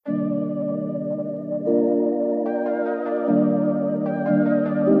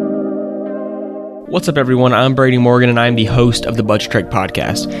What's up, everyone? I'm Brady Morgan, and I'm the host of the Budget Trek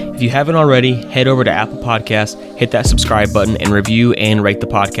podcast. If you haven't already, head over to Apple Podcasts, hit that subscribe button, and review and rate the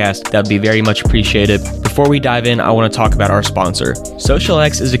podcast. That would be very much appreciated. Before we dive in, I want to talk about our sponsor.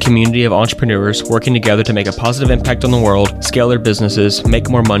 SocialX is a community of entrepreneurs working together to make a positive impact on the world, scale their businesses, make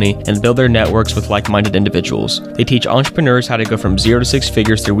more money, and build their networks with like-minded individuals. They teach entrepreneurs how to go from 0 to 6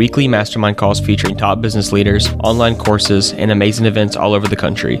 figures through weekly mastermind calls featuring top business leaders, online courses, and amazing events all over the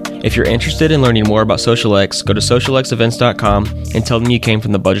country. If you're interested in learning more about SocialX, go to socialxevents.com and tell them you came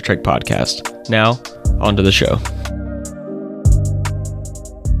from the Budget Trek podcast. Now, on to the show.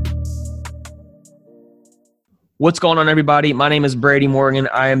 What's going on, everybody? My name is Brady Morgan.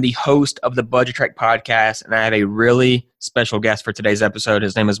 I am the host of the Budget Trek podcast, and I have a really special guest for today's episode.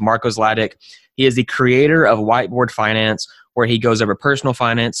 His name is Marko Zlatic. He is the creator of Whiteboard Finance, where he goes over personal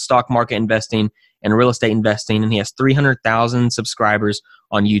finance, stock market investing, and real estate investing, and he has 300,000 subscribers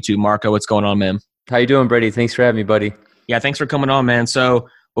on YouTube. Marko, what's going on, man? How you doing, Brady? Thanks for having me, buddy. Yeah, thanks for coming on, man. So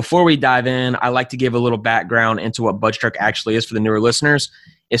before we dive in, I like to give a little background into what Budget Trek actually is for the newer listeners.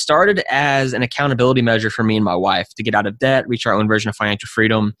 It started as an accountability measure for me and my wife to get out of debt, reach our own version of financial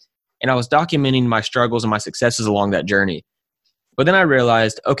freedom, and I was documenting my struggles and my successes along that journey. But then I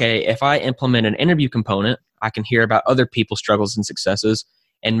realized, okay, if I implement an interview component, I can hear about other people's struggles and successes,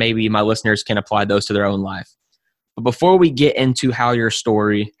 and maybe my listeners can apply those to their own life. But before we get into how your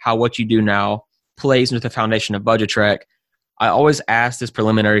story, how what you do now plays into the foundation of Budget Trek, I always ask this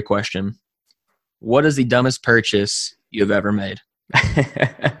preliminary question. What is the dumbest purchase you've ever made?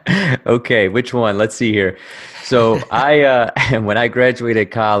 Okay, which one? Let's see here. So when I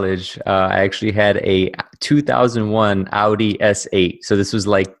graduated college, I actually had a 2001 Audi S8. So this was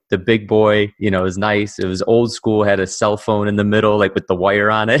like the big boy, it was nice. It was old school, had a cell phone in the middle, like with the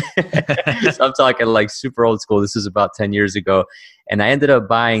wire on it. So I'm talking like super old school. This was about 10 years ago. And I ended up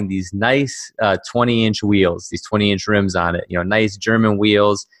buying these nice 20-inch wheels, these 20-inch rims on it, nice German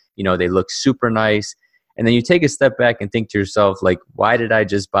wheels. They look super nice. And then you take a step back and think to yourself, like, why did I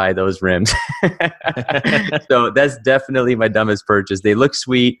just buy those rims? So that's definitely my dumbest purchase. They look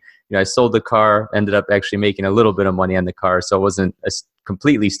sweet. I sold the car, ended up actually making a little bit of money on the car. So it wasn't a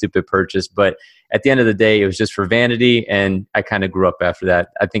completely stupid purchase. But at the end of the day, it was just for vanity. And I kind of grew up after that.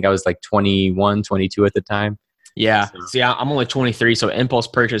 I think I was like 21, 22 at the time. Yeah. See, I'm only 23, so impulse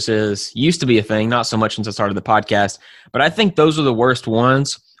purchases used to be a thing, not so much since I started the podcast. But I think those are the worst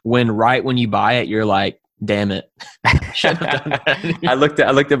ones when right when you buy it, you're like, damn it. Should have done that. I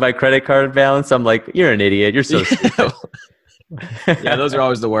looked at my credit card balance. I'm like, you're an idiot. You're so stupid. Yeah, those are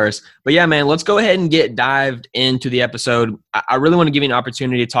always the worst. But yeah, man, let's go ahead and get dived into the episode. I really want to give you an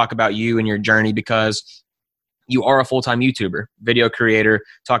opportunity to talk about you and your journey because you are a full-time YouTuber, video creator,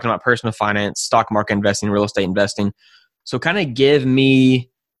 talking about personal finance, stock market investing, real estate investing. So kind of give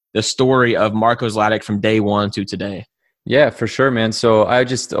me the story of Marko Zlatic from day one to today. Yeah, for sure, man. So I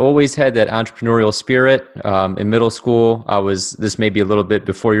just always had that entrepreneurial spirit. In middle school, this may be a little bit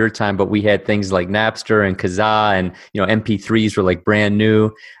before your time, but we had things like Napster and Kazaa and, MP3s were like brand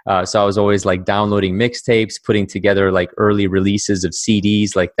new. So I was always like downloading mixtapes, putting together like early releases of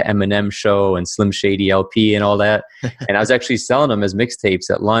CDs like the Eminem Show and Slim Shady LP and all that. And I was actually selling them as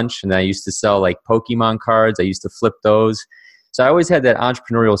mixtapes at lunch. And I used to sell like Pokemon cards. I used to flip those. So I always had that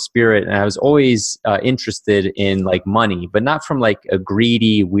entrepreneurial spirit, and I was always interested in like money, but not from like a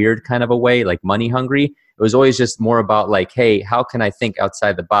greedy, weird kind of a way, like money hungry. It was always just more about like, hey, how can I think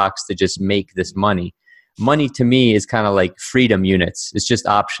outside the box to just make this money? Money to me is kind of like freedom units. It's just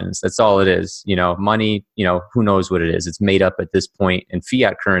options. That's all it is. Money, who knows what it is? It's made up at this point in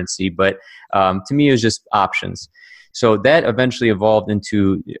fiat currency, but to me, it was just options. So that eventually evolved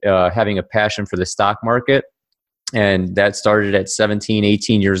into having a passion for the stock market. And that started at 17,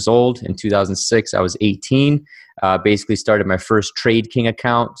 18 years old. In 2006, I was 18. Basically started my first TradeKing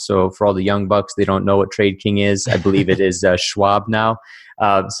account. So for all the young bucks, they don't know what TradeKing is. I believe it is Schwab now.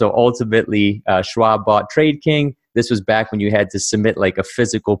 So ultimately, Schwab bought TradeKing. This was back when you had to submit like a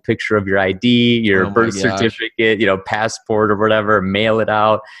physical picture of your ID, your birth certificate, passport or whatever, mail it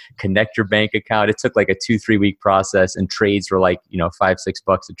out, connect your bank account. It took like a 2-3 week process, and trades were like, $5-6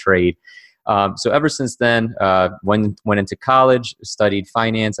 a trade. So ever since then, went into college, studied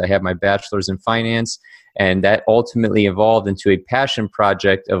finance. I have my bachelor's in finance, and that ultimately evolved into a passion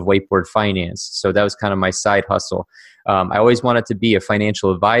project of Whiteboard Finance. So that was kind of my side hustle. I always wanted to be a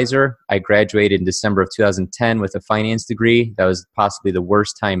financial advisor. I graduated in December of 2010 with a finance degree. That was possibly the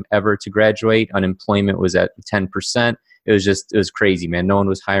worst time ever to graduate. Unemployment was at 10%. It was crazy, man. No one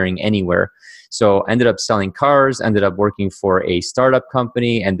was hiring anywhere. So ended up selling cars, ended up working for a startup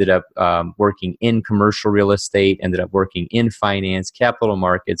company, ended up working in commercial real estate, ended up working in finance, capital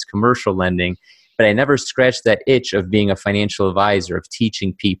markets, commercial lending. but I never scratched that itch of being a financial advisor, of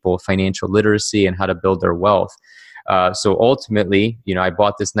teaching people financial literacy and how to build their wealth. So ultimately, I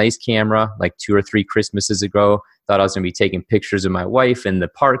bought this nice camera like 2 or 3 Christmases ago. Thought I was going to be taking pictures of my wife in the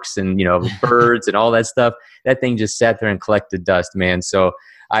parks and, birds and all that stuff. That thing just sat there and collected dust, man. So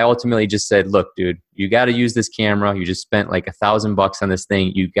I ultimately just said, look, dude, you got to use this camera. You just spent like $1,000 on this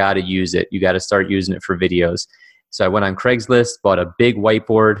thing. You got to use it. You got to start using it for videos. So I went on Craigslist, bought a big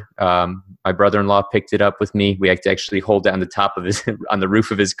whiteboard. My brother-in-law picked it up with me. We had to actually hold it on the top of on the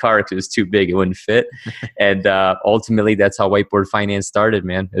roof of his car because it was too big. It wouldn't fit. And ultimately, that's how Whiteboard Finance started,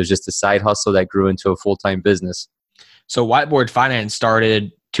 man. It was just a side hustle that grew into a full-time business. So Whiteboard Finance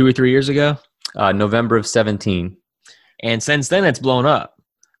started 2 or 3 years ago? November of 17. And since then, it's blown up.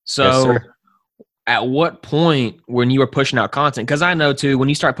 So yes, at what point when you were pushing out content, because I know too, when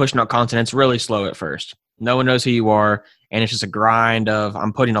you start pushing out content, it's really slow at first. No one knows who you are, and it's just a grind of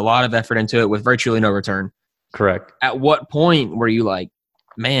I'm putting a lot of effort into it with virtually no return. Correct. At what point were you like,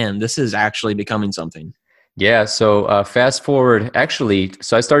 man, this is actually becoming something? Yeah. So fast forward, actually,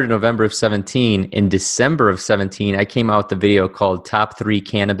 so I started November of 17. In December of 17, I came out with a video called Top 3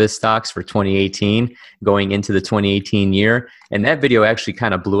 Cannabis Stocks for 2018, going into the 2018 year. And that video actually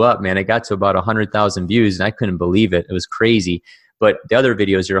kind of blew up, man. It got to about 100,000 views, and I couldn't believe it. It was crazy. But the other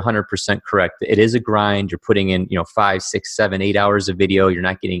videos, you're 100% correct. It is a grind. You're putting in, 5, 6, 7, 8 hours of video. You're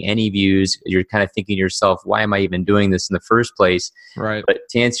not getting any views. You're kind of thinking to yourself, why am I even doing this in the first place? Right. But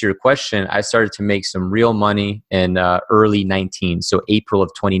to answer your question, I started to make some real money in early 19. So April of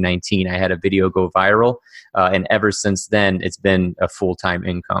 2019, I had a video go viral. And ever since then, it's been a full-time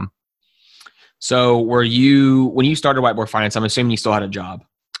income. So when you started Whiteboard Finance, I'm assuming you still had a job?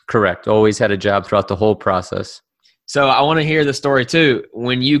 Correct. Always had a job throughout the whole process. So I want to hear the story too.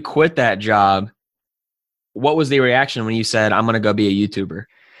 When you quit that job, what was the reaction when you said, I'm going to go be a YouTuber?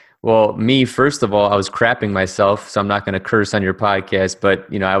 Well, me, first of all, I was crapping myself, so I'm not going to curse on your podcast, but,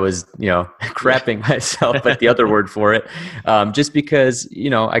 I was, crapping myself, but the other word for it, just because, you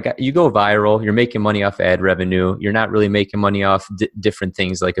go viral, you're making money off ad revenue. You're not really making money off different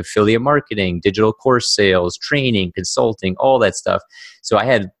things like affiliate marketing, digital course sales, training, consulting, all that stuff. So I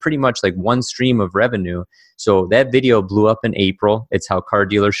had pretty much like one stream of revenue. So that video blew up in April. It's how car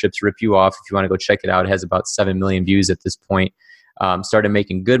dealerships rip you off. If you want to go check it out, it has about 7 million views at this point. Started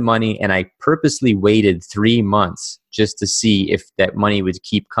making good money, and I purposely waited 3 months just to see if that money would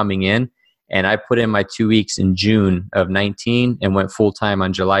keep coming in. And I put in my 2 weeks in June of 19 and went full-time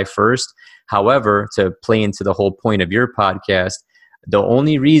on July 1st. However, to play into the whole point of your podcast, the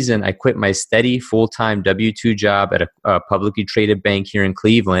only reason I quit my steady full-time W-2 job at a publicly traded bank here in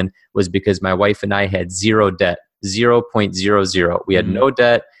Cleveland was because my wife and I had zero debt, 0.00. We had no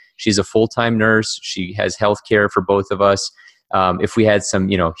debt. She's a full-time nurse. She has health care for both of us. If we had some,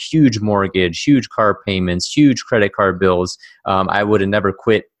 huge mortgage, huge car payments, huge credit card bills, I would have never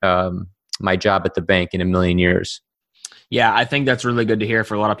quit my job at the bank in a million years. Yeah, I think that's really good to hear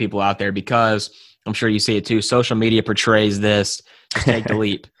for a lot of people out there because I'm sure you see it too. Social media portrays this, just take the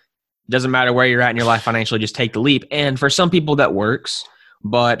leap. Doesn't matter where you're at in your life financially, just take the leap. And for some people that works,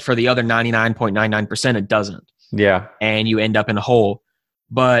 but for the other 99.99%, it doesn't. Yeah. And you end up in a hole.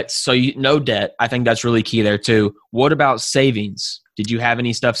 But so no debt. I think that's really key there too. What about savings? Did you have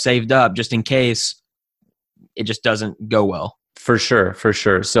any stuff saved up just in case it just doesn't go well? For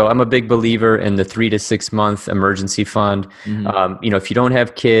sure. So I'm a big believer in the 3 to 6 month emergency fund. Mm-hmm. If you don't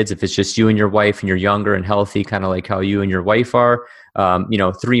have kids, if it's just you and your wife and you're younger and healthy, kind of like how you and your wife are,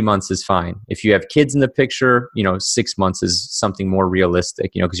 3 months is fine. If you have kids in the picture, 6 months is something more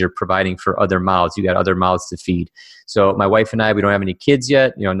realistic, because you're providing for other mouths. You got other mouths to feed. So my wife and I, we don't have any kids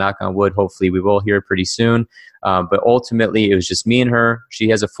yet, knock on wood. Hopefully we will here pretty soon. But ultimately it was just me and her. She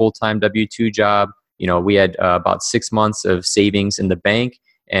has a full-time W-2 job. We had about 6 months of savings in the bank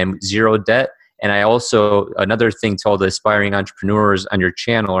and zero debt. And I also, another thing to all the aspiring entrepreneurs on your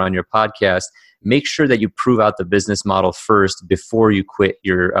channel or on your podcast, make sure that you prove out the business model first before you quit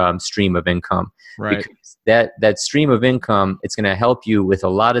your stream of income. Right. Because that stream of income, it's going to help you with a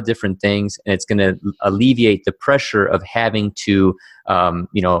lot of different things, and it's going to alleviate the pressure of having to,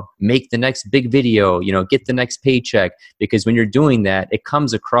 make the next big video, get the next paycheck. Because when you're doing that, it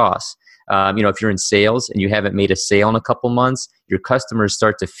comes across. If you're in sales and you haven't made a sale in a couple months, your customers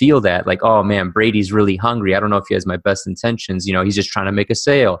start to feel that like, oh man, Brady's really hungry. I don't know if he has my best intentions. He's just trying to make a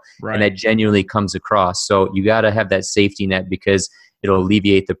sale. Right. And that genuinely comes across. So you got to have that safety net because it'll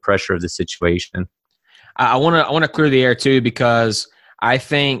alleviate the pressure of the situation. I want to clear the air too, because I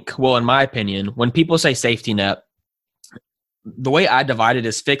think, well, in my opinion, when people say safety net, the way I divide it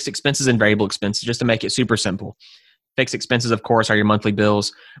is fixed expenses and variable expenses, just to make it super simple. Fixed expenses, of course, are your monthly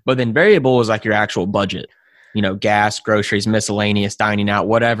bills, but then variable is like your actual budget, gas, groceries, miscellaneous, dining out,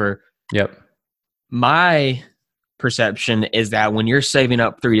 whatever. Yep. My perception is that when you're saving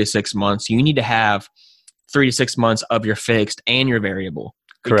up 3 to 6 months, you need to have 3 to 6 months of your fixed and your variable.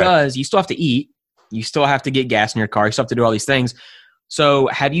 Correct. Because you still have to eat, you still have to get gas in your car, you still have to do all these things. So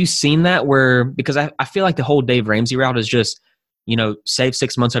have you seen that because I feel like the whole Dave Ramsey route is just, save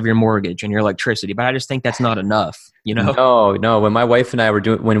 6 months of your mortgage and your electricity, but I just think that's not enough, No. When my wife and I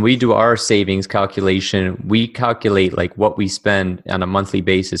when we do our savings calculation, we calculate like what we spend on a monthly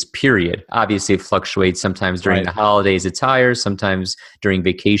basis, period. Obviously it fluctuates. Sometimes during the holidays it's higher, sometimes during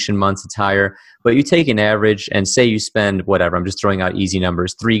vacation months it's higher, but you take an average and say you spend whatever, I'm just throwing out easy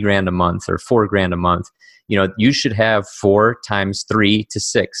numbers, $3,000 a month or $4,000 a month. You should have 4 times 3 to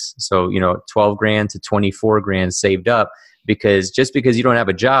 6. So, $12,000 to $24,000 saved up, because just because you don't have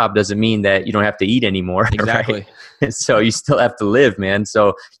a job doesn't mean that you don't have to eat anymore. Exactly. Right? So you still have to live, man.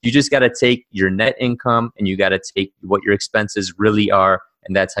 So you just got to take your net income and you got to take what your expenses really are.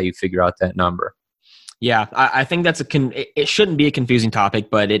 And that's how you figure out that number. Yeah. I think it shouldn't be a confusing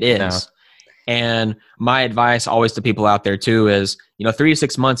topic, but it is. No. And my advice always to people out there too is, 3 to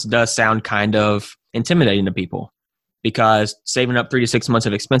 6 months does sound kind of intimidating to people, because saving up 3 to 6 months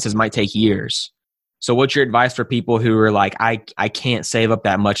of expenses might take years. So what's your advice for people who are like, I can't save up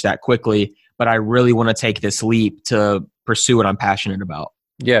that much that quickly, but I really want to take this leap to pursue what I'm passionate about?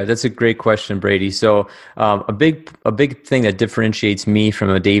 Yeah, that's a great question, Brady. So a big thing that differentiates me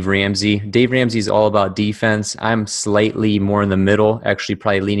from a Dave Ramsey. Dave Ramsey is all about defense. I'm slightly more in the middle, actually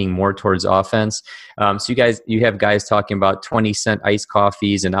probably leaning more towards offense. So you have guys talking about 20-cent iced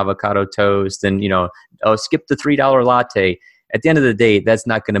coffees and avocado toast and, skip the $3 latte. At the end of the day, that's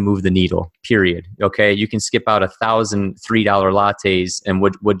not going to move the needle, period. Okay. You can skip out 1,000 $3 lattes and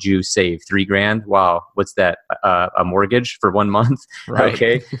would you save $3,000? Wow. What's that? A mortgage for 1 month? Right.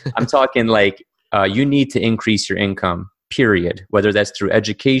 Okay. I'm talking like, you need to increase your income, period. Whether that's through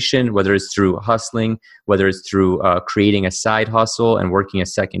education, whether it's through hustling, whether it's through creating a side hustle and working a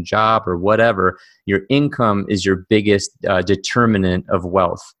second job or whatever, your income is your biggest determinant of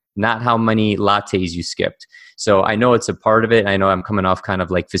wealth, not how many lattes you skipped. So I know it's a part of it. I know I'm coming off kind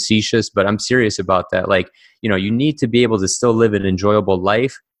of like facetious, but I'm serious about that. Like, you need to be able to still live an enjoyable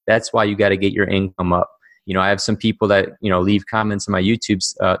life. That's why you got to get your income up. I have some people that, leave comments in my YouTube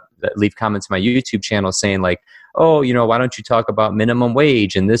channel saying like, oh, why don't you talk about minimum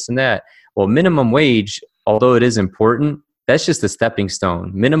wage and this and that? Well, minimum wage, although it is important, that's just a stepping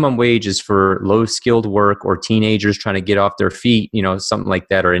stone. Minimum wage is for low skilled work or teenagers trying to get off their feet, something like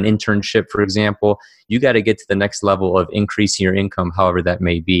that, or an internship, for example. You got to get to the next level of increasing your income, however that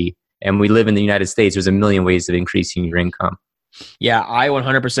may be. And we live in the United States. There's a million ways of increasing your income. Yeah, I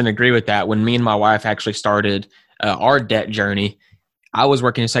 100% agree with that. When me and my wife actually started our debt journey, I was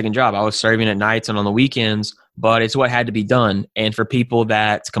working a second job. I was serving at nights and on the weekends, but it's what had to be done. And for people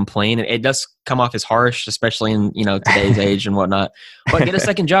that complain, it does come off as harsh, especially in today's age and whatnot. But get a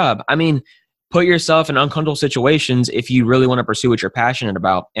second job. I mean, put yourself in uncomfortable situations if you really want to pursue what you're passionate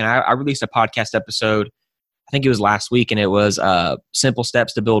about. And I released a podcast episode, I think it was last week, and it was simple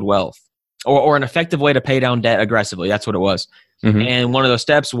steps to build wealth, or an effective way to pay down debt aggressively. That's what it was. Mm-hmm. And one of those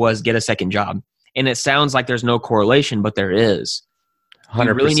steps was get a second job. And it sounds like there's no correlation, but there is. 100%.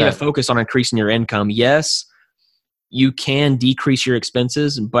 You really need to focus on increasing your income. Yes, you can decrease your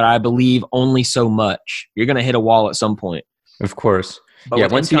expenses, but I believe only so much. You're going to hit a wall at some point. Of course. But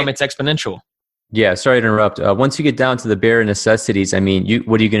with income, it's exponential. Yeah, sorry to interrupt. Once you get down to the bare necessities, I mean,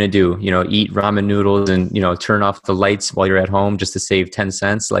 what are you going to do? Eat ramen noodles and, turn off the lights while you're at home just to save 10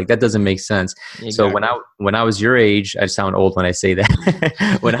 cents? Like, that doesn't make sense. Exactly. So when I was your age, I sound old when I say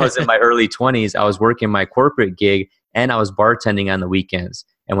that. When I was in my early 20s, I was working my corporate gig and I was bartending on the weekends.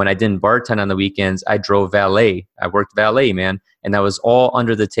 And when I didn't bartend on the weekends, I drove valet. I worked valet, man. And that was all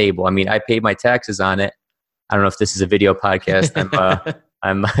under the table. I mean, I paid my taxes on it. I don't know if this is a video podcast.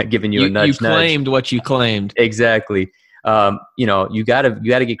 I'm giving you a nudge. You claimed what you claimed. Exactly. You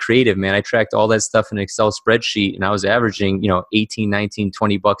gotta get creative, man. I tracked all that stuff in an Excel spreadsheet and I was averaging, 18, 19,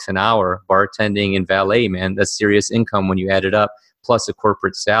 20 bucks an hour bartending and valet, man. That's serious income when you add it up, plus a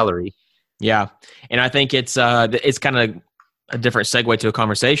corporate salary. Yeah. And I think it's kind of a different segue to a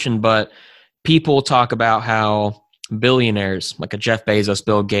conversation, but people talk about how billionaires like a Jeff Bezos,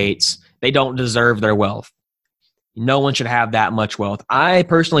 Bill Gates, they don't deserve their wealth. No one should have that much wealth. I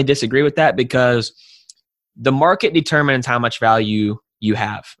personally disagree with that because the market determines how much value you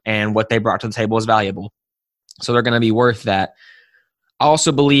have and what they brought to the table is valuable. So they're going to be worth that. I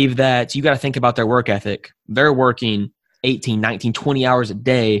also believe that you got to think about their work ethic. They're working 18, 19, 20 hours a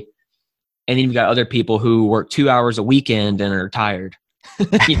day And then you've got other people who work 2 hours a weekend and are tired.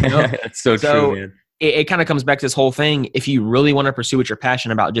 That's so true, man. It kind of comes back to this whole thing. If you really want to pursue what you're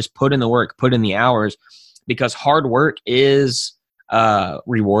passionate about, just put in the work, put in the hours, because hard work is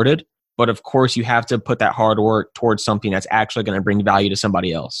rewarded. But of course, you have to put that hard work towards something that's actually going to bring value to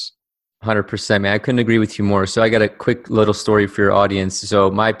somebody else. 100%, man. I couldn't agree with you more. So I got a quick little story for your audience. So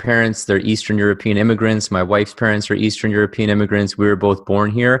my parents, they're Eastern European immigrants. My wife's parents are Eastern European immigrants. We were both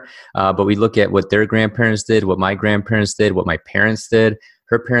born here, but we look at what their grandparents did, what my grandparents did, what my parents did.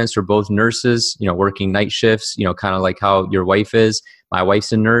 Her parents were both nurses, working night shifts, kind of like how your wife is. My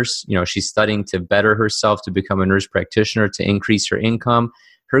wife's a nurse. She's studying to better herself, to become a nurse practitioner, to increase her income.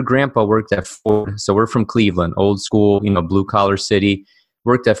 Her grandpa worked at Ford. So we're from Cleveland, old school, blue collar city.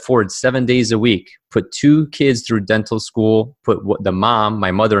 Worked at Ford 7 days a week, put 2 kids through dental school, put the mom,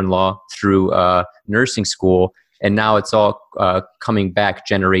 my mother-in-law, through nursing school, and now it's all coming back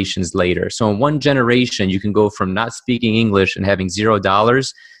generations later. So in one generation, you can go from not speaking English and having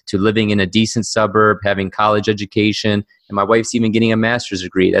 $0 to living in a decent suburb, having college education, and my wife's even getting a master's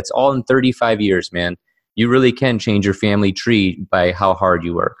degree. That's all in 35 years, man. You really can change your family tree by how hard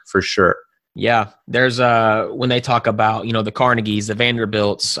you work, for sure. Yeah, there's when they talk about, the Carnegies, the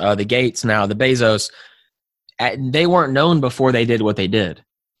Vanderbilts, the Gates now, the Bezos, they weren't known before they did what they did.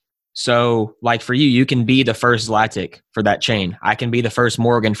 So like for you, you can be the first Zlatic for that chain. I can be the first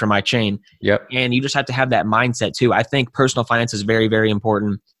Morgan for my chain. Yep. And you just have to have that mindset too. I think personal finance is very, very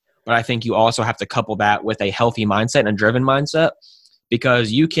important, but I think you also have to couple that with a healthy mindset and a driven mindset,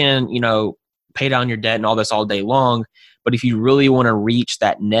 because you can, pay down your debt and all this all day long. But if you really want to reach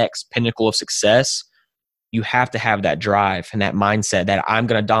that next pinnacle of success, you have to have that drive and that mindset that I'm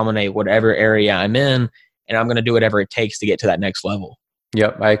going to dominate whatever area I'm in, and I'm going to do whatever it takes to get to that next level.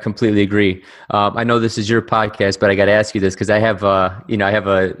 Yep, I completely agree. I know this is your podcast, but I got to ask you this because I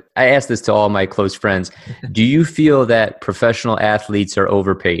asked this to all my close friends. Do you feel that professional athletes are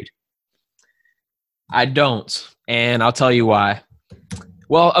overpaid? I don't, and I'll tell you why.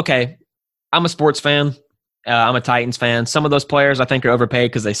 Well, okay, I'm a sports fan. I'm a Titans fan. Some of those players I think are overpaid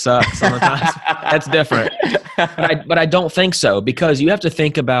because they suck sometimes. That's different. But I don't think so, because you have to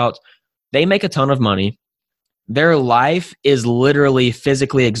think about, they make a ton of money. Their life is literally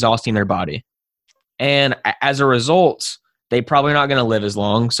physically exhausting their body. And as a result, they probably not going to live as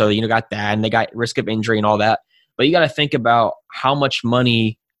long. So, got that, and they got risk of injury and all that. But you got to think about how much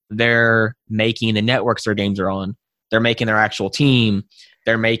money they're making the networks their games are on. They're making their actual team.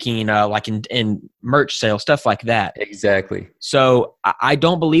 They're making like in merch sales, stuff like that. Exactly. So I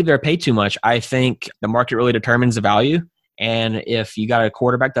don't believe they're paid too much. I think the market really determines the value. And if you got a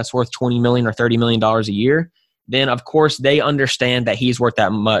quarterback that's worth $20 million or $30 million a year, then of course they understand that he's worth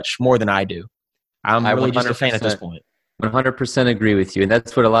that much more than I do. I'm really just a fan at this point. 100% agree with you. And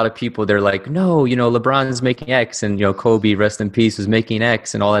that's what a lot of people, they're like, no, LeBron's making X, and, Kobe, rest in peace, was making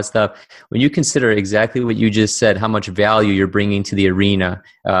X and all that stuff. When you consider exactly what you just said, how much value you're bringing to the arena,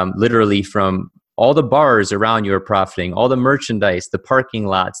 literally from all the bars around you are profiting, all the merchandise, the parking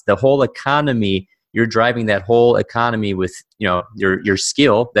lots, the whole economy, you're driving that whole economy with, your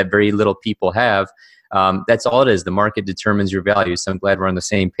skill that very little people have. That's all it is. The market determines your value. So I'm glad we're on the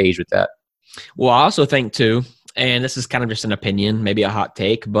same page with that. Well, I also think too, and this is kind of just an opinion, maybe a hot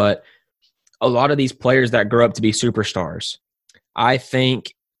take, but a lot of these players that grow up to be superstars, I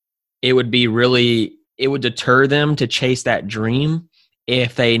think it would deter them to chase that dream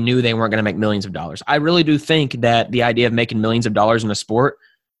if they knew they weren't going to make millions of dollars. I really do think that the idea of making millions of dollars in a sport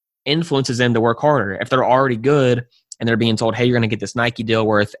influences them to work harder. If they're already good and they're being told, hey, you're going to get this Nike deal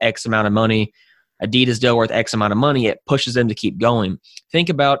worth X amount of money, Adidas deal worth X amount of money, it pushes them to keep going. Think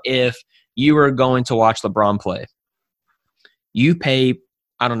about if you were going to watch LeBron play. You pay,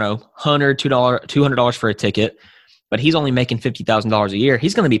 I don't know, $100, $200 for a ticket, but he's only making $50,000 a year.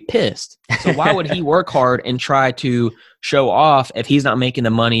 He's going to be pissed. So why would he work hard and try to show off if he's not making the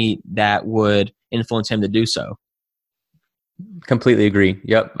money that would influence him to do so? Completely agree.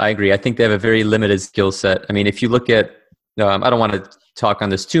 Yep, I agree. I think they have a very limited skill set. I mean, if you look at, I don't want to talk on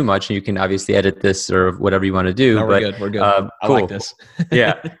this too much, and you can obviously edit this or whatever you want to do. No, we're good. I cool. like this.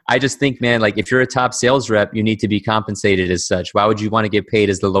 Yeah. I just think, man, like if you're a top sales rep, you need to be compensated as such. Why would you want to get paid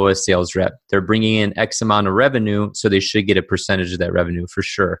as the lowest sales rep? They're bringing in X amount of revenue, so they should get a percentage of that revenue for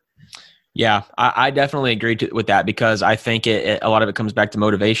sure. Yeah, I definitely agree with that, because I think a lot of it comes back to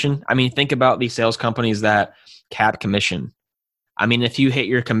motivation. I mean, think about these sales companies that cap commission. I mean, if you hit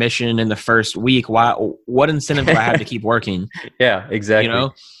your commission in the first week, what incentive do I have to keep working? Yeah, exactly.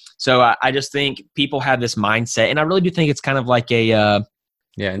 So I just think people have this mindset, and I really do think it's kind of like a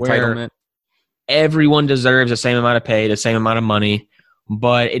entitlement. Everyone deserves the same amount of pay, the same amount of money.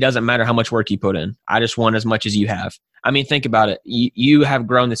 but it doesn't matter how much work you put in. I just want as much as you have. I mean, think about it. You have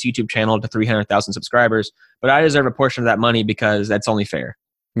grown this YouTube channel to 300,000 subscribers, but I deserve a portion of that money because that's only fair.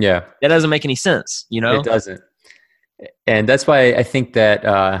 Yeah. That doesn't make any sense, you know? It doesn't. And that's why I think that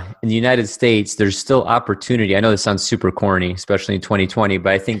in the United States, there's still opportunity. I know this sounds super corny, especially in 2020,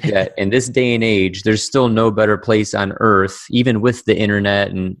 but I think that in this day and age, there's still no better place on earth, even with the internet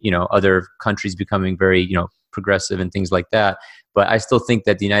and, other countries becoming very, progressive and things like that. But I still think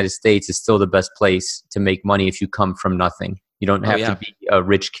that the United States is still the best place to make money if you come from nothing. You don't have to be a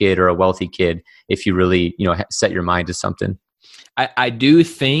rich kid or a wealthy kid if you really, set your mind to something. I do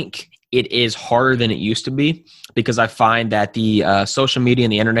think it is harder than it used to be because I find that the social media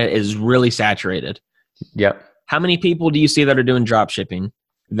and the internet is really saturated. Yep. How many people do you see that are doing drop shipping,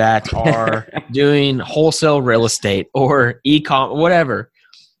 that are doing wholesale real estate or e-com, whatever?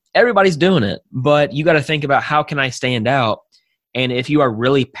 Everybody's doing it, but you got to think about, how can I stand out? And if you are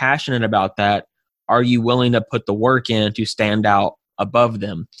really passionate about that, are you willing to put the work in to stand out above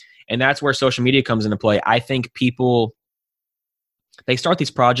them? And that's where social media comes into play. I think people, they start these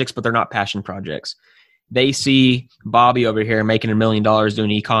projects, but they're not passion projects. They see Bobby over here making $1 million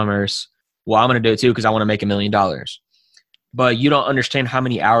doing e-commerce. Well, I'm going to do it too because I want to make $1 million. But you don't understand how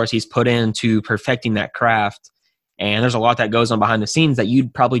many hours he's put into perfecting that craft. And there's a lot that goes on behind the scenes that you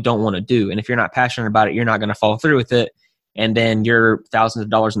probably don't want to do. And if you're not passionate about it, you're not going to follow through with it. And then you're thousands of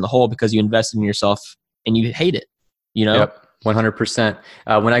dollars in the hole because you invested in yourself and you hate it, Yep. 100%.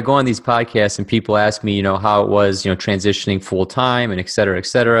 When I go on these podcasts and people ask me, how it was, transitioning full time and et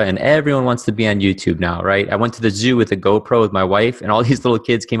cetera, and everyone wants to be on YouTube now, right? I went to the zoo with a GoPro with my wife, and all these little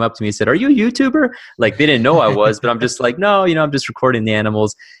kids came up to me and said, "Are you a YouTuber?" Like, they didn't know I was, but I'm just like, no, I'm just recording the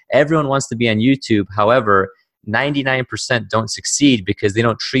animals. Everyone wants to be on YouTube. However, 99% don't succeed because they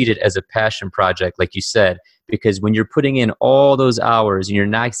don't treat it as a passion project, like you said. Because when you're putting in all those hours and you're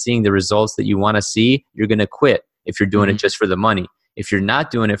not seeing the results that you want to see, you're going to quit if you're doing it just for the money. If you're not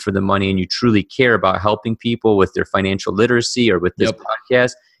doing it for the money and you truly care about helping people with their financial literacy or with this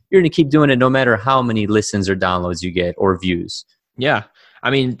podcast, you're going to keep doing it no matter how many listens or downloads you get or views. Yeah.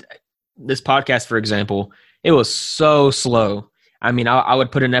 I mean, this podcast, for example, it was so slow. I mean, I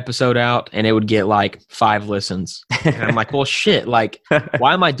would put an episode out and it would get like 5 listens. And I'm like, well, shit, like,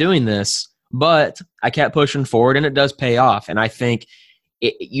 why am I doing this? But I kept pushing forward and it does pay off. And I think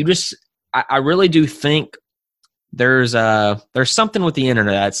I really do think there's something with the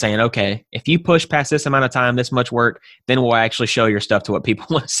internet that's saying, okay, if you push past this amount of time, this much work, then we'll actually show your stuff to what people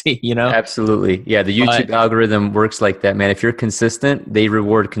want to see, Absolutely. Yeah. The YouTube algorithm works like that, man. If you're consistent, they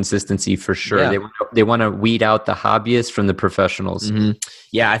reward consistency for sure. Yeah. They want to weed out the hobbyists from the professionals. Mm-hmm.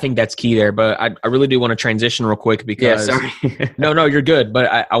 Yeah. I think that's key there, but I really do want to transition real quick because no, you're good.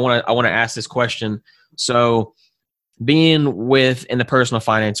 But I want to ask this question. So being in the personal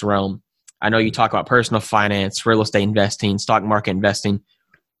finance realm, I know you talk about personal finance, real estate investing, stock market investing.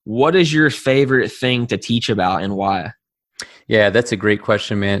 What is your favorite thing to teach about and why? Yeah, that's a great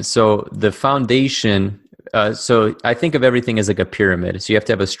question, man. So the foundation, so I think of everything as like a pyramid. So you have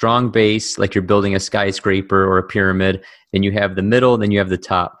to have a strong base, like you're building a skyscraper or a pyramid. Then you have the middle, then you have the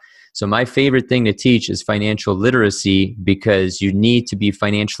top. So my favorite thing to teach is financial literacy because you need to be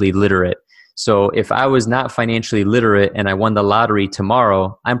financially literate. So if I was not financially literate and I won the lottery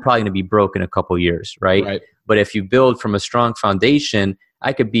tomorrow, I'm probably going to be broke in a couple years, right? But if you build from a strong foundation,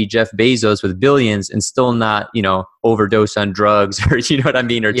 I could be Jeff Bezos with billions and still not, overdose on drugs or, you know what I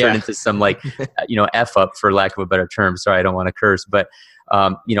mean? Or turn into some F up, for lack of a better term. Sorry, I don't want to curse. But,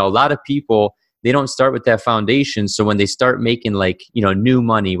 a lot of people, they don't start with that foundation. So when they start making new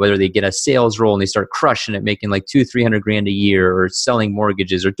money, whether they get a sales role and they start crushing it, making like $200,000-300,000 a year or selling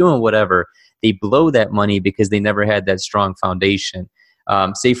mortgages or doing whatever, they blow that money because they never had that strong foundation.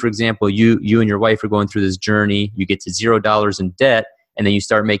 Say, for example, you and your wife are going through this journey, you get to $0 in debt, and then you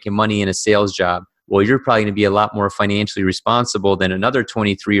start making money in a sales job. Well, you're probably going to be a lot more financially responsible than another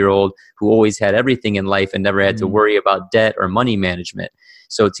 23-year-old who always had everything in life and never had to worry about debt or money management.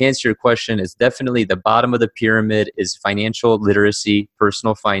 So to answer your question, it's definitely the bottom of the pyramid is financial literacy,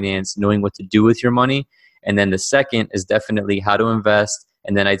 personal finance, knowing what to do with your money. And then the second is definitely how to invest.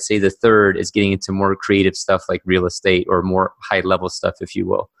 And then I'd say the third is getting into more creative stuff like real estate or more high level stuff, if you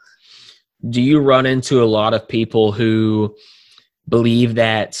will. Do you run into a lot of people who believe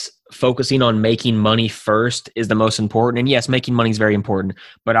that focusing on making money first is the most important? And yes, making money is very important,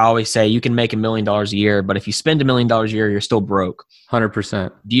 but I always say you can make $1 million a year, but if you spend $1 million a year, you're still broke.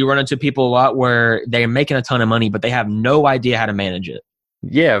 100%. Do you run into people a lot where they're making a ton of money, but they have no idea how to manage it?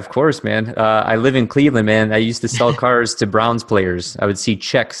 Yeah, of course, man. I live in Cleveland, man. I used to sell cars to Browns players. I would see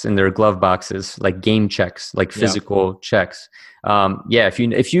checks in their glove boxes, like game checks, like Yeah. physical checks. Yeah,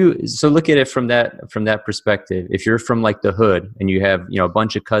 so look at it from that perspective. If you're from like the hood and you have a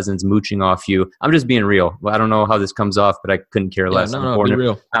bunch of cousins mooching off you, I'm just being real. Well, I don't know how this comes off, but I couldn't care Yeah, less. no, be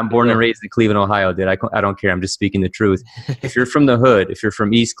real. I'm Be born real. and raised in Cleveland, Ohio, dude. I don't care. I'm just speaking the truth. If you're from the hood, if you're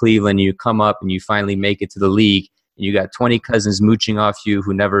from East Cleveland, you come up and you finally make it to the league. You got 20 cousins mooching off you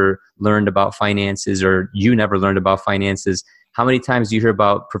who never learned about finances, or you never learned about finances. How many times do you hear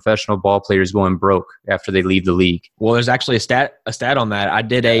about professional ball players going broke after they leave the league? Well, there's actually a stat on that. I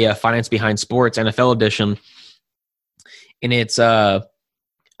did a Finance Behind Sports NFL edition, and it's I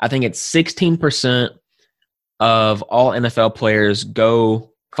think it's 16% of all NFL players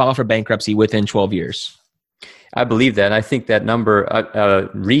go file for bankruptcy within 12 years. I believe that. I think that number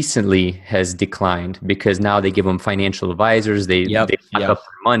recently has declined because now they give them financial advisors. They lock up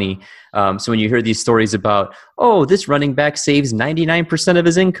their money. So when you hear these stories about, oh, this running back saves 99% of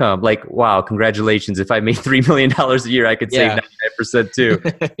his income, like, wow, congratulations. If I made $3 million a year, I could save 99% too.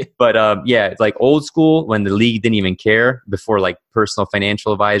 But it's like old school when the league didn't even care before, like personal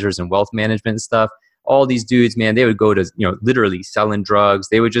financial advisors and wealth management and stuff. All these dudes, man, they would go to, literally selling drugs.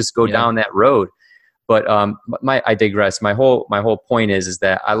 They would just go down that road. But I digress. My whole point is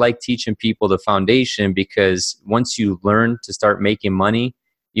that I like teaching people the foundation, because once you learn to start making money,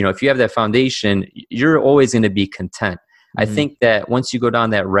 if you have that foundation, you're always going to be content. I think that once you go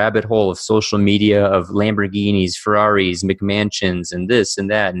down that rabbit hole of social media, of Lamborghinis, Ferraris, McMansions, and this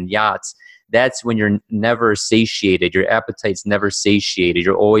and that, and yachts, that's when you're never satiated. Your appetite's never satiated.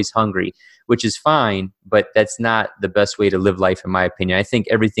 You're always hungry, which is fine, but that's not the best way to live life, in my opinion. I think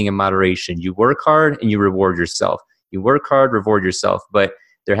everything in moderation. You work hard and you reward yourself. You work hard, reward yourself, but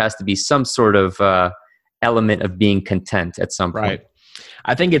there has to be some sort of element of being content at some point. Right.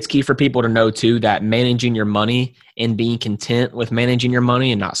 I think it's key for people to know too that managing your money and being content with managing your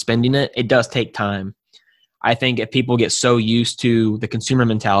money and not spending it, it does take time. I think if people get so used to the consumer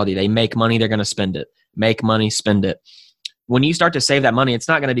mentality, they make money, they're going to spend it. Make money, spend it. When you start to save that money, it's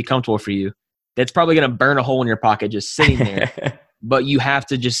not going to be comfortable for you. That's probably going to burn a hole in your pocket just sitting there. But you have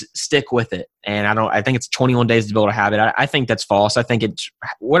to just stick with it. And I think it's 21 days to build a habit. I think that's false. I think it's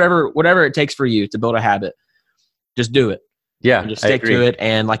whatever it takes for you to build a habit, just do it. Yeah, and just stick to it.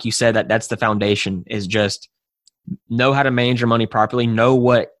 And like you said, that's the foundation, is just know how to manage your money properly. Know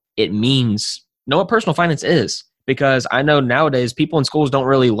what it means. Know what personal finance is, because I know nowadays people in schools don't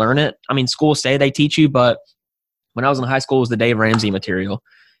really learn it. I mean, schools say they teach you, but when I was in high school, it was the Dave Ramsey material.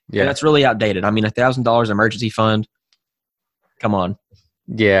 Yeah. And that's really outdated. I mean, $1,000 emergency fund. Come on.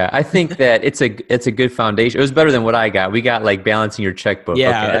 Yeah, I think that it's a good foundation. It was better than what I got. We got like balancing your checkbook.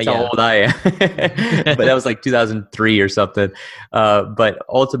 Yeah, okay, that's how old I am. But that was like 2003 or something. But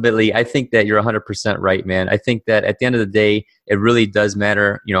ultimately, I think that you're 100% right, man. I think that at the end of the day, it really does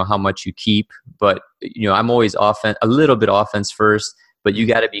matter, how much you keep. But I'm always a little bit offense first. But you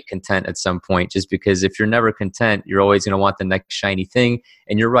got to be content at some point, just because if you're never content, you're always going to want the next shiny thing.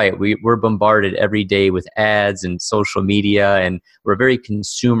 And you're right. We're bombarded every day with ads and social media, and we're a very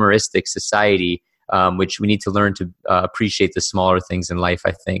consumeristic society, which we need to learn to appreciate the smaller things in life,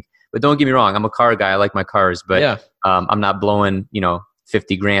 I think. But don't get me wrong. I'm a car guy. I like my cars, but I'm not blowing,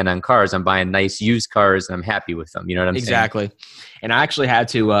 $50,000 on cars. I'm buying nice used cars and I'm happy with them. You know what I'm saying? Exactly. And I actually had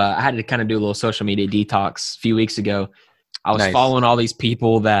to kind of do a little social media detox a few weeks ago. I was following all these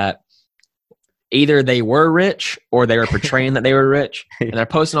people that either they were rich or they were portraying that they were rich, and they're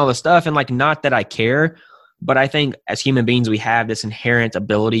posting all this stuff. And like, not that I care, but I think as human beings, we have this inherent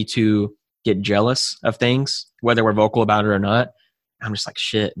ability to get jealous of things, whether we're vocal about it or not. I'm just like,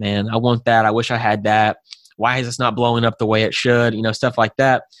 shit, man, I want that. I wish I had that. Why is this not blowing up the way it should? Stuff like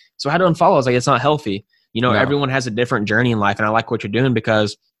that. So I had to unfollow. I was like, it's not healthy. No. Everyone has a different journey in life. And I like what you're doing,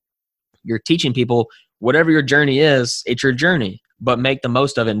 because you're teaching people whatever your journey is, it's your journey, but make the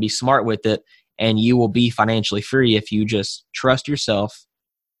most of it and be smart with it. And you will be financially free if you just trust yourself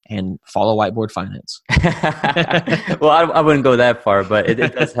and follow Whiteboard Finance. Well, I wouldn't go that far, but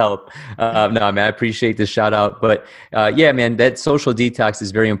it does help. No, man, I appreciate the shout out. But yeah, man, that social detox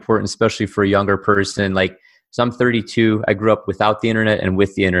is very important, especially for a younger person. Like, so I'm 32. I grew up without the internet and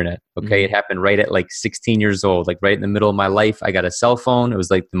with the internet. Okay. It happened right at like 16 years old, like right in the middle of my life. I got a cell phone. It was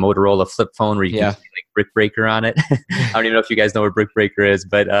like the Motorola flip phone where you can see like Brick Breaker on it. I don't even know if you guys know what Brick Breaker is,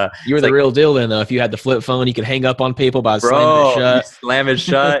 but you were the real deal then, though. If you had the flip phone, you could hang up on people by slamming it shut. Slam it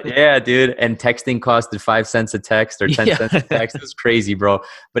shut. Yeah, dude. And texting costed 5 cents a text or 10 cents a text. It was crazy, bro.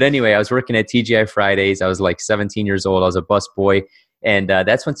 But anyway, I was working at TGI Fridays. I was like 17 years old. I was a bus boy. And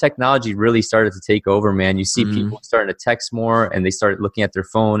that's when technology really started to take over, man. You see people starting to text more, and they start looking at their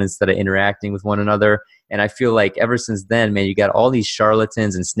phone instead of interacting with one another. And I feel like ever since then, man, you got all these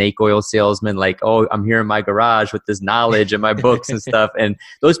charlatans and snake oil salesmen like, oh, I'm here in my garage with this knowledge and my books and stuff. And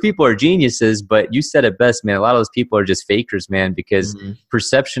those people are geniuses, but you said it best, man. A lot of those people are just fakers, man, because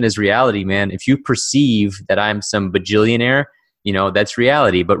perception is reality, man. If you perceive that I'm some bajillionaire, you know, that's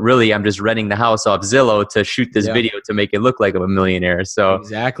reality. But really, I'm just renting the house off Zillow to shoot this video to make it look like I'm a millionaire. So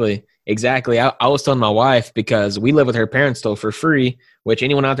Exactly. I was telling my wife, because we live with her parents still for free, which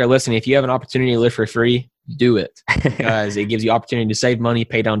anyone out there listening, if you have an opportunity to live for free, do it, because it gives you opportunity to save money,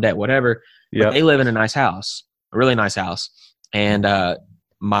 pay down debt, whatever. But they live in a nice house, a really nice house. And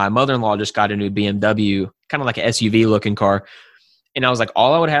my mother-in-law just got a new BMW, kind of like an SUV looking car. And I was like,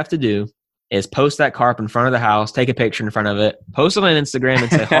 all I would have to do is post that car up in front of the house, take a picture in front of it, post it on Instagram and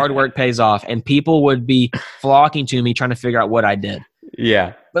say hard work pays off. And people would be flocking to me trying to figure out what I did.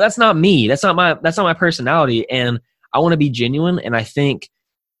 Yeah. But that's not me. That's not my personality. And I want to be genuine. And I think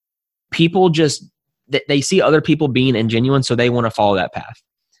people just, they see other people being ingenuine, so they want to follow that path.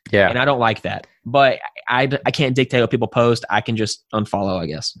 Yeah. And I don't like that. But I can't dictate what people post. I can just unfollow, I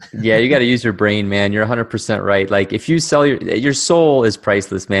guess. Yeah, you got to use your brain, man. You're 100% right. Like, if you sell your soul is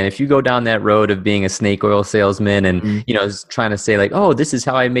priceless, man. If you go down that road of being a snake oil salesman and, you know, trying to say like, oh, this is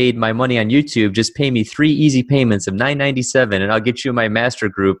how I made my money on YouTube. Just pay me 3 easy payments of $9.97 and I'll get you my master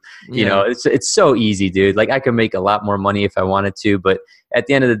group. You know, it's so easy, dude. Like, I could make a lot more money if I wanted to, but at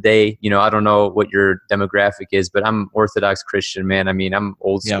the end of the day, you know, I don't know what your demographic is, but I'm Orthodox Christian, man. I mean, I'm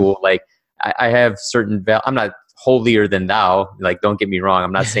old school. Like, I have certain I'm not holier than thou. Like, don't get me wrong.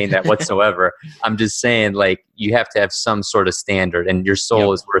 I'm not saying that whatsoever. I'm just saying, like, you have to have some sort of standard, and your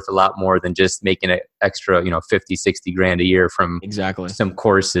soul is worth a lot more than just making an extra, you know, 50, 60 grand a year from some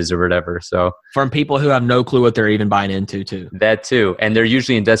courses or whatever. So from people who have no clue what they're even buying into too. That too. And they're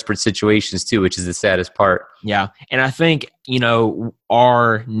usually in desperate situations too, which is the saddest part. Yeah. And I think, you know,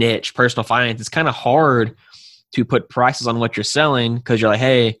 our niche, personal finance, it's kind of hard to put prices on what you're selling, because you're like,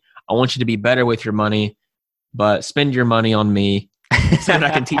 hey, I want you to be better with your money, but spend your money on me so that I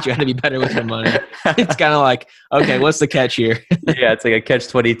can teach you how to be better with your money. It's kind of like, okay, what's the catch here? Yeah, it's like a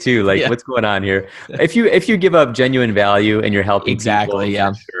catch-22. Like, what's going on here? If you give up genuine value and you're helping people,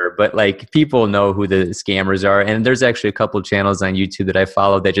 sure. But like, people know who the scammers are, and there's actually a couple channels on YouTube that I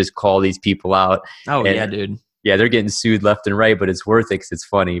follow that just call these people out. Oh, and, yeah, dude. Yeah, they're getting sued left and right, but it's worth it because it's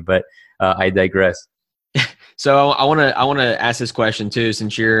funny. But I digress. So I want to ask this question too,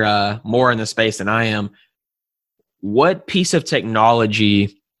 since you're more in the space than I am. What piece of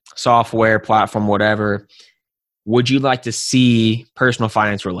technology, software, platform, whatever, would you like to see personal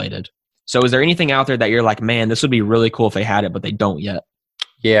finance related? So is there anything out there that you're like, man, this would be really cool if they had it, but they don't yet?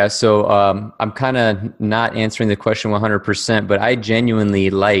 Yeah, so I'm kind of not answering the question 100%, but I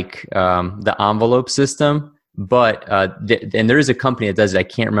genuinely like the envelope system. But and there is a company that does it. I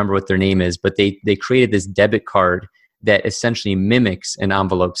can't remember what their name is, but they created this debit card that essentially mimics an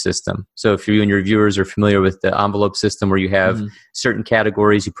envelope system. So if you and your viewers are familiar with the envelope system, where you have certain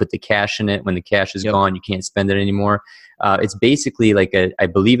categories, you put the cash in it. When the cash is gone, you can't spend it anymore. It's basically like I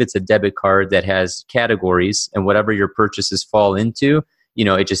believe it's a debit card that has categories, and whatever your purchases fall into, you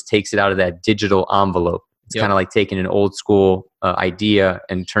know, it just takes it out of that digital envelope. It's kind of like taking an old school idea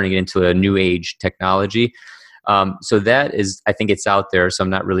and turning it into a new age technology. So that is, I think it's out there. So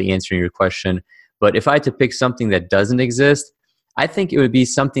I'm not really answering your question. But if I had to pick something that doesn't exist, I think it would be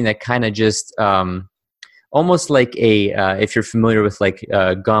something that kind of just almost like if you're familiar with like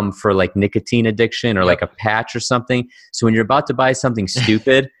gum for like nicotine addiction, or like a patch or something. So when you're about to buy something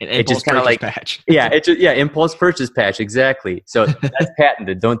stupid, it just kind of like patch. Impulse purchase patch, exactly. So that's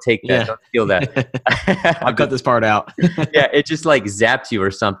patented. Don't take that. Don't steal that. I'll cut this part out. It just like zaps you or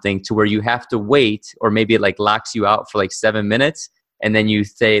something to where you have to wait, or maybe it like locks you out for like 7 minutes, and then you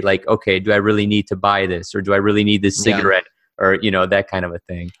say like, okay, do I really need to buy this, or do I really need this cigarette? Or, you know, that kind of a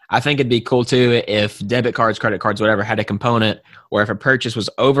thing. I think it'd be cool too if debit cards, credit cards, whatever, had a component where if a purchase was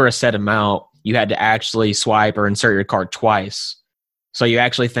over a set amount, you had to actually swipe or insert your card twice. So you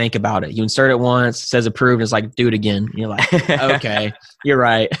actually think about it. You insert it once, it says approved, it's like, do it again. And you're like, okay, you're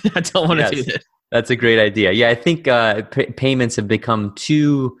right. I don't want to do this. That's a great idea. Yeah, I think payments have become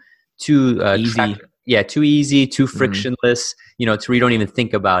too easy. Too easy, too frictionless, you know, to where you don't even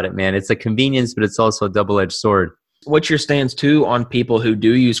think about it, man. It's a convenience, but it's also a double-edged sword. What's your stance too on people who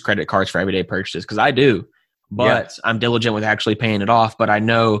do use credit cards for everyday purchases? Because I do, but I'm diligent with actually paying it off. But I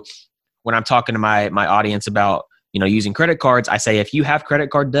know when I'm talking to my audience about, you know, using credit cards, I say, if you have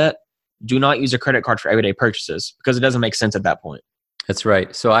credit card debt, do not use a credit card for everyday purchases, because it doesn't make sense at that point. That's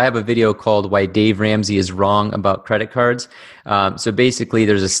right. So I have a video called Why Dave Ramsey is Wrong About Credit Cards. So basically,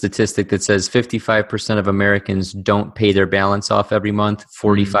 there's a statistic that says 55% of Americans don't pay their balance off every month,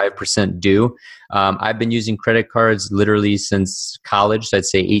 45% do. I've been using credit cards literally since college, so I'd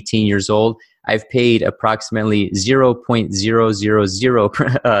say 18 years old. I've paid approximately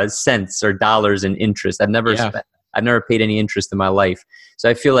 0.000 cents or dollars in interest. I've never paid any interest in my life. So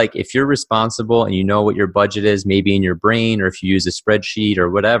I feel like if you're responsible and you know what your budget is, maybe in your brain, or if you use a spreadsheet or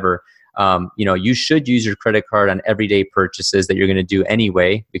whatever, you should use your credit card on everyday purchases that you're going to do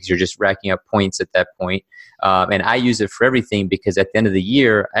anyway, because you're just racking up points at that point. And I use it for everything because at the end of the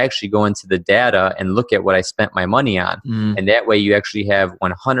year, I actually go into the data and look at what I spent my money on. And that way you actually have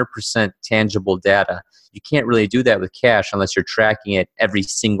 100% tangible data. You can't really do that with cash unless you're tracking it every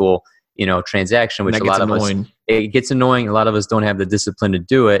single transaction, which a lot of us, it gets annoying. A lot of us don't have the discipline to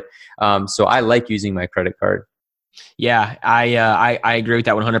do it. So I like using my credit card. Yeah, I agree with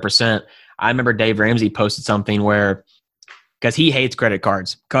that 100%. I remember Dave Ramsey posted something where, because he hates credit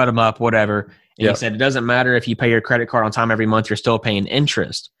cards, cut them up, whatever. And he said, it doesn't matter if you pay your credit card on time every month, you're still paying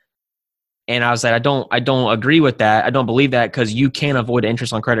interest. And I was like, I don't agree with that. I don't believe that, because you can't avoid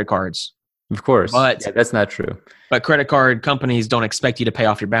interest on credit cards. Of course. But that's not true. But credit card companies don't expect you to pay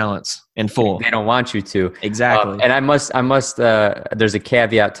off your balance in full. They don't want you to. Exactly. And I must, there's a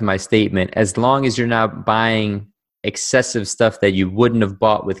caveat to my statement. As long as you're not buying excessive stuff that you wouldn't have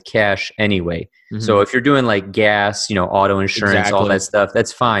bought with cash anyway. So if you're doing like gas, auto insurance, all that stuff,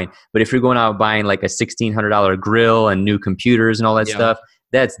 that's fine. But if you're going out buying like a $1,600 grill and new computers and all that stuff,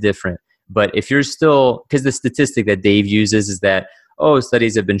 that's different. But if you're still, because the statistic that Dave uses is that,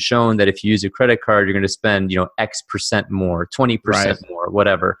 studies have been shown that if you use a credit card, you're going to spend, X percent more, 20% more,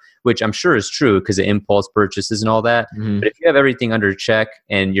 whatever, which I'm sure is true because of impulse purchases and all that. But if you have everything under check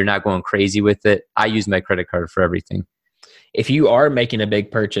and you're not going crazy with it, I use my credit card for everything. If you are making a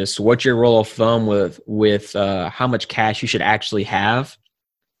big purchase, what's your rule of thumb with how much cash you should actually have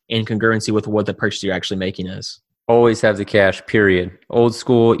in congruency with what the purchase you're actually making is? Always have the cash, period. Old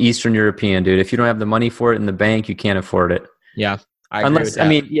school, Eastern European, dude. If you don't have the money for it in the bank, you can't afford it. Yeah.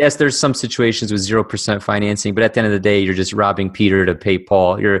 Yes, there's some situations with 0% financing, but at the end of the day, you're just robbing Peter to pay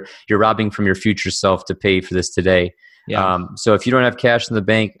Paul. You're robbing from your future self to pay for this today. Yeah. So if you don't have cash in the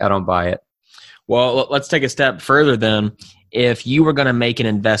bank, I don't buy it. Well, let's take a step further then. If you were going to make an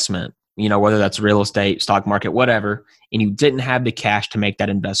investment, whether that's real estate, stock market, whatever, and you didn't have the cash to make that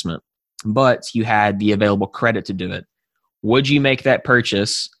investment, but you had the available credit to do it, would you make that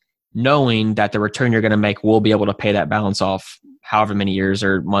purchase knowing that the return you're going to make will be able to pay that balance off however many years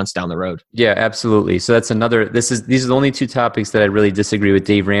or months down the road? Yeah, absolutely. So that's these are the only two topics that I really disagree with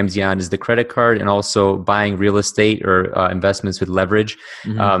Dave Ramsey on, is the credit card and also buying real estate or investments with leverage.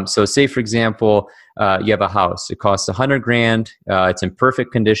 So say, for example, you have a house, it costs $100,000. It's in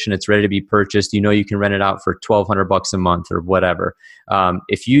perfect condition. It's ready to be purchased. You can rent it out for $1,200 a month or whatever.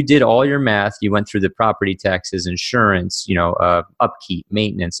 If you did all your math, you went through the property taxes, insurance, upkeep,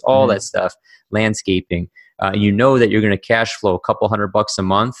 maintenance, all that stuff, landscaping, that you're going to cash flow $200 a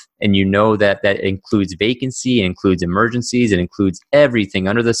month, and that includes vacancy, it includes emergencies, it includes everything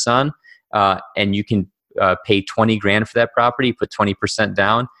under the sun, and you can pay $20,000 for that property, put 20%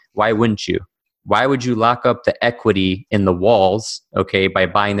 down. Why wouldn't you? Why would you lock up the equity in the walls, by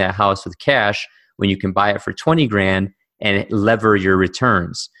buying that house with cash, when you can buy it for $20,000 and lever your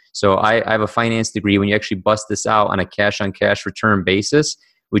returns? So I have a finance degree. When you actually bust this out on a cash-on-cash return basis,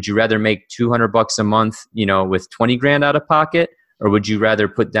 would you rather make $200 a month, with $20,000 out of pocket, or would you rather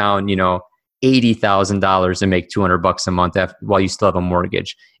put down, $80,000 and make $200 a month while you still have a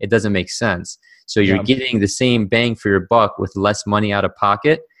mortgage? It doesn't make sense. So you're getting the same bang for your buck with less money out of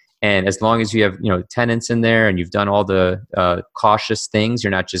pocket. And as long as you have, tenants in there and you've done all the cautious things,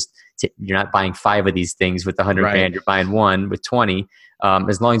 you're not buying 5 of these things with $100,000. You're buying one with 20.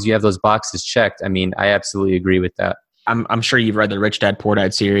 As long as you have those boxes checked, I absolutely agree with that. I'm sure you've read the Rich Dad Poor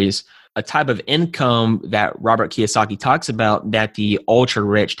Dad series. A type of income that Robert Kiyosaki talks about that the ultra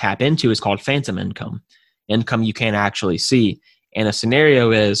rich tap into is called phantom income you can't actually see. And a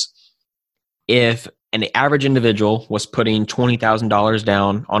scenario is, if an average individual was putting $20,000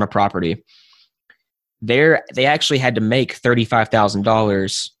 down on a property, they actually had to make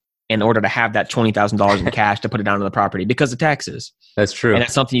 $35,000 in order to have that $20,000 in cash to put it down on the property because of taxes. That's true. And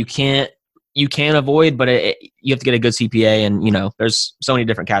that's something you can avoid, but you have to get a good CPA, and there's so many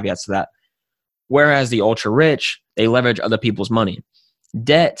different caveats to that. Whereas the ultra rich, they leverage other people's money.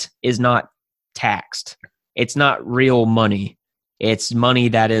 Debt is not taxed. It's not real money. It's money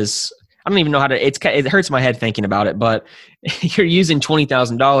that is, I don't even know how to, it hurts my head thinking about it, but you're using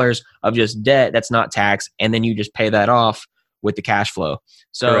 $20,000 of just debt that's not taxed, and then you just pay that off. with the cash flow.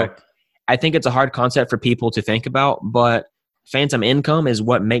 So Correct. I think it's a hard concept for people to think about, but phantom income is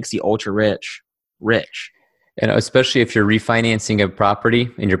what makes the ultra rich rich. And especially if you're refinancing a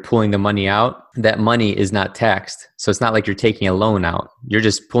property and you're pulling the money out, that money is not taxed. So it's not like you're taking a loan out. You're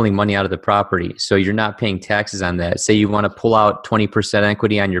just pulling money out of the property. So you're not paying taxes on that. Say you want to pull out 20%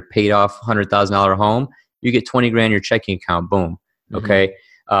 equity on your paid off $100,000 home, you get 20 grand in your checking account. Boom. Okay.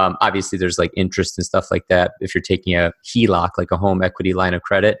 Obviously there's like interest and stuff like that if you're taking a HELOC, like a home equity line of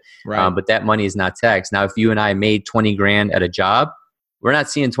credit. Right. But that money is not taxed. Now, if you and I made 20 grand at a job, we're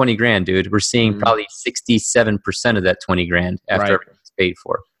not seeing 20 grand, dude. We're seeing probably 67% of that 20 grand after everything's paid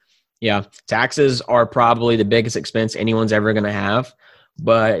for. Yeah. Taxes are probably the biggest expense anyone's ever going to have.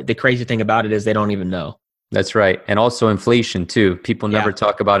 But the crazy thing about it is they don't even know. That's right. And also inflation too. People never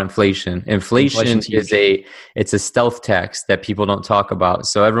talk about inflation. Inflation is it's a stealth tax that people don't talk about.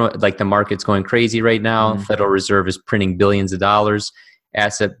 So everyone, like the market's going crazy right now. Federal Reserve is printing billions of dollars.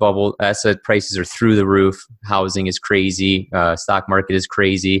 Asset prices are through the roof. Housing is crazy. Stock market is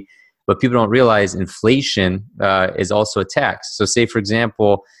crazy. But people don't realize inflation is also a tax. So say, for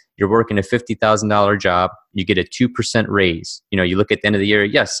example, you're working a $50,000 job, you get a 2% raise. You know, you look at the end of the year,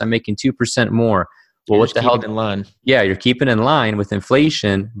 yes, I'm making 2% more. Well, what the hell? In line. Yeah, you're keeping in line with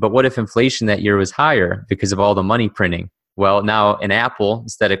inflation. But what if inflation that year was higher because of all the money printing? Well, now an apple,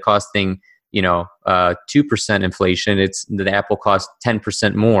 instead of costing 2% inflation, the apple costs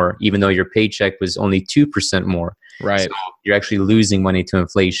 10% more, even though your paycheck was only 2% more. Right. So you're actually losing money to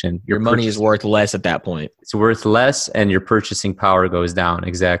inflation. Your money is worth less at that point. It's worth less and your purchasing power goes down.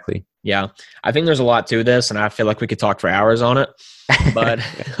 Exactly. Yeah. I think there's a lot to this and I feel like we could talk for hours on it, but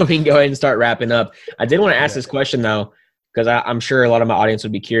we can go ahead and start wrapping up. I did want to ask this question though, because I'm sure a lot of my audience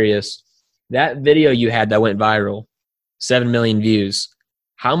would be curious. That video you had that went viral, 7 million views.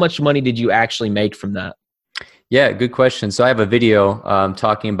 How much money did you actually make from that? Yeah, good question. So I have a video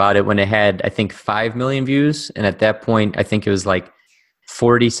talking about it when it had, I think, 5 million views. And at that point, I think it was like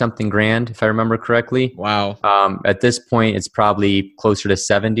 40 something grand, if I remember correctly. Wow. At this point, it's probably closer to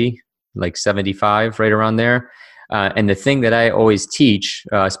 70, like 75, right around there. And the thing that I always teach,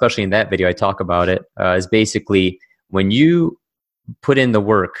 especially in that video, I talk about it, is basically when you put in the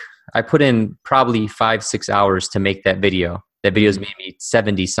work, I put in probably 5-6 hours to make that video. That video's made me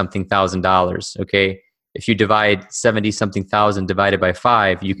 $70-something thousand. Okay. If you divide 70-something thousand divided by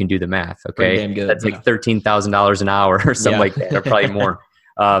 5, you can do the math. Okay. Damn good. That's like $13,000 an hour or something like that, or probably more.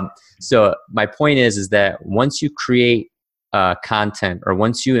 So my point is that once you create content, or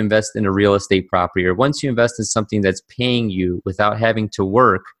once you invest in a real estate property, or once you invest in something that's paying you without having to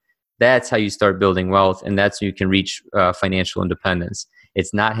work, that's how you start building wealth. And that's how you can reach financial independence.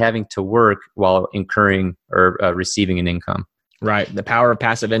 It's not having to work while incurring or receiving an income. Right. The power of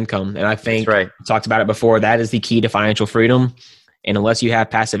passive income. And I think That's right. we talked about it before. That is the key to financial freedom. And unless you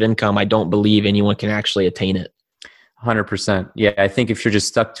have passive income, I don't believe anyone can actually attain it. 100%. Yeah. I think if you're just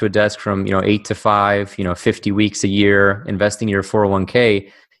stuck to a desk from, 8 to 5, 50 weeks a year, investing your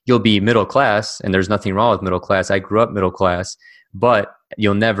 401k, you'll be middle class, and there's nothing wrong with middle class. I grew up middle class, but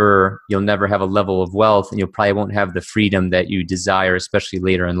you'll never have a level of wealth, and you'll probably won't have the freedom that you desire, especially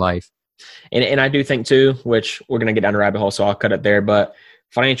later in life. And I do think too, which we're going to get down a rabbit hole, so I'll cut it there, but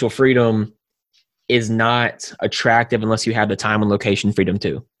financial freedom is not attractive unless you have the time and location freedom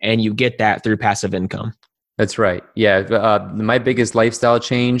too. And you get that through passive income. That's right. Yeah. My biggest lifestyle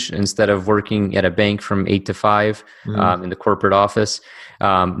change, instead of working at a bank from 8 to 5 in the corporate office,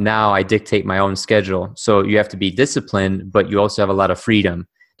 now I dictate my own schedule. So you have to be disciplined, but you also have a lot of freedom.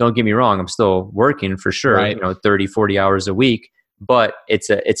 Don't get me wrong. I'm still working for sure, right. 30, 40 hours a week, but it's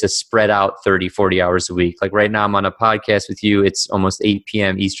a spread out 30, 40 hours a week. Like right now I'm on a podcast with you. It's almost 8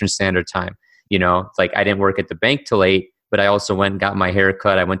 p.m. Eastern Standard Time. Like I didn't work at the bank till 8, but I also went and got my hair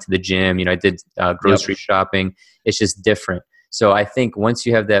cut. I went to the gym, I did grocery shopping. It's just different. So I think once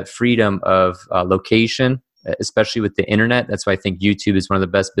you have that freedom of location, especially with the internet, that's why I think YouTube is one of the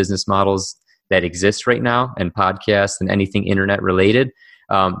best business models that exists right now, and podcasts and anything internet related.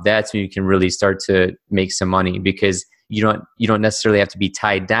 That's when you can really start to make some money, because you don't necessarily have to be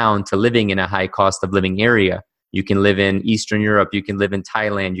tied down to living in a high cost of living area. You can live in Eastern Europe. You can live in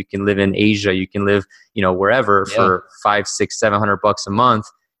Thailand. You can live in Asia. You can live, wherever for $500, $600, $700 a month,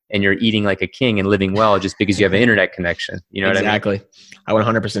 and you're eating like a king and living well just because you have an internet connection. You know exactly. what I mean?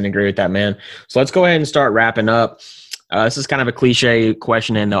 I 100% agree with that, man. So let's go ahead and start wrapping up. This is kind of a cliche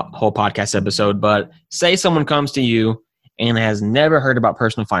question in the whole podcast episode, but say someone comes to you and has never heard about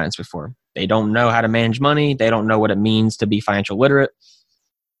personal finance before. They don't know how to manage money. They don't know what it means to be financial literate.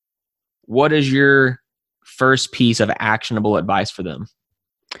 What is your first piece of actionable advice for them?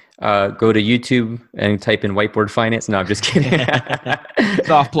 go to YouTube and type in Whiteboard Finance. No, I'm just kidding.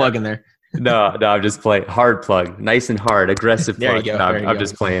 Soft plug in there. No, I'm just playing. Hard plug, nice and hard, aggressive plug. There you go. No, I'm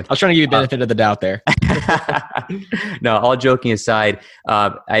just playing. I was trying to give you benefit of the doubt there. No, all joking aside,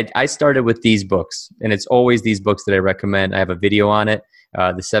 I started with these books, and it's always these books that I recommend. I have a video on it,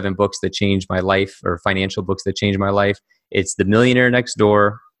 the 7 books that changed my life, or financial books that changed my life. It's The Millionaire Next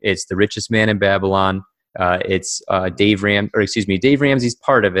Door. It's The Richest Man in Babylon. It's Dave Ramsey's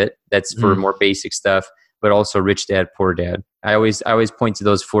part of it. That's for more basic stuff, but also Rich Dad, Poor Dad. I always point to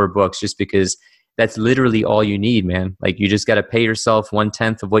those 4 books just because that's literally all you need, man. Like, you just got to pay yourself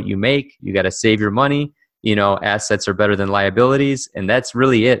 1/10 of what you make. You got to save your money. You know, assets are better than liabilities. And that's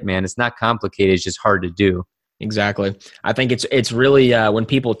really it, man. It's not complicated. It's just hard to do. Exactly. I think it's really, when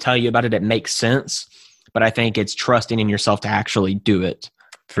people tell you about it, it makes sense. But I think it's trusting in yourself to actually do it.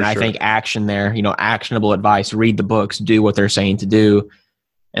 And I think action there, actionable advice, read the books, do what they're saying to do.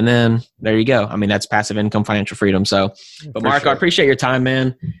 And then there you go. I mean, that's passive income, financial freedom. So, but Marco, I appreciate your time,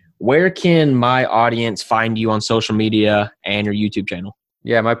 man. Where can my audience find you on social media and your YouTube channel?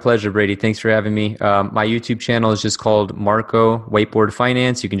 Yeah, my pleasure, Brady. Thanks for having me. My YouTube channel is just called Marco Whiteboard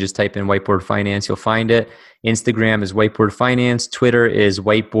Finance. You can just type in Whiteboard Finance. You'll find it. Instagram is Whiteboard Finance. Twitter is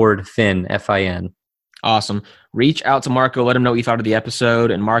Whiteboard Fin, Fin. Awesome. Reach out to Marco. Let him know what you thought of the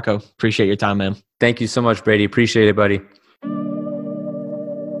episode. And Marco, appreciate your time, man. Thank you so much, Brady. Appreciate it, buddy.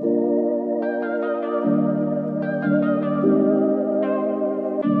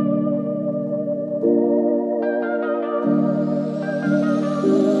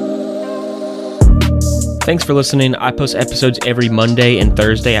 Thanks for listening. I post episodes every Monday and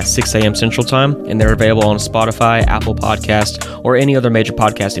Thursday at 6 a.m. Central Time, and they're available on Spotify, Apple Podcasts, or any other major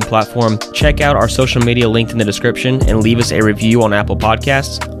podcasting platform. Check out our social media linked in the description and leave us a review on Apple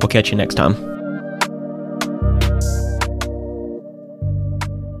Podcasts. We'll catch you next time.